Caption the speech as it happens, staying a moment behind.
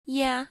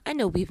Yeah, I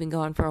know we've been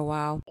gone for a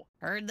while.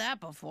 Heard that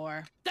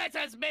before. This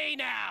is me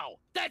now!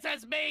 This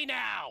is me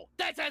now!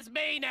 This is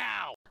me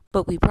now!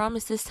 But we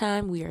promise this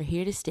time we are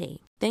here to stay.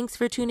 Thanks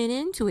for tuning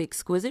in to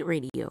Exquisite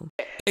Radio.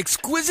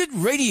 Exquisite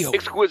Radio.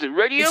 Exquisite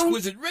Radio?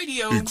 Exquisite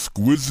Radio.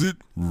 Exquisite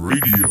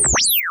Radio.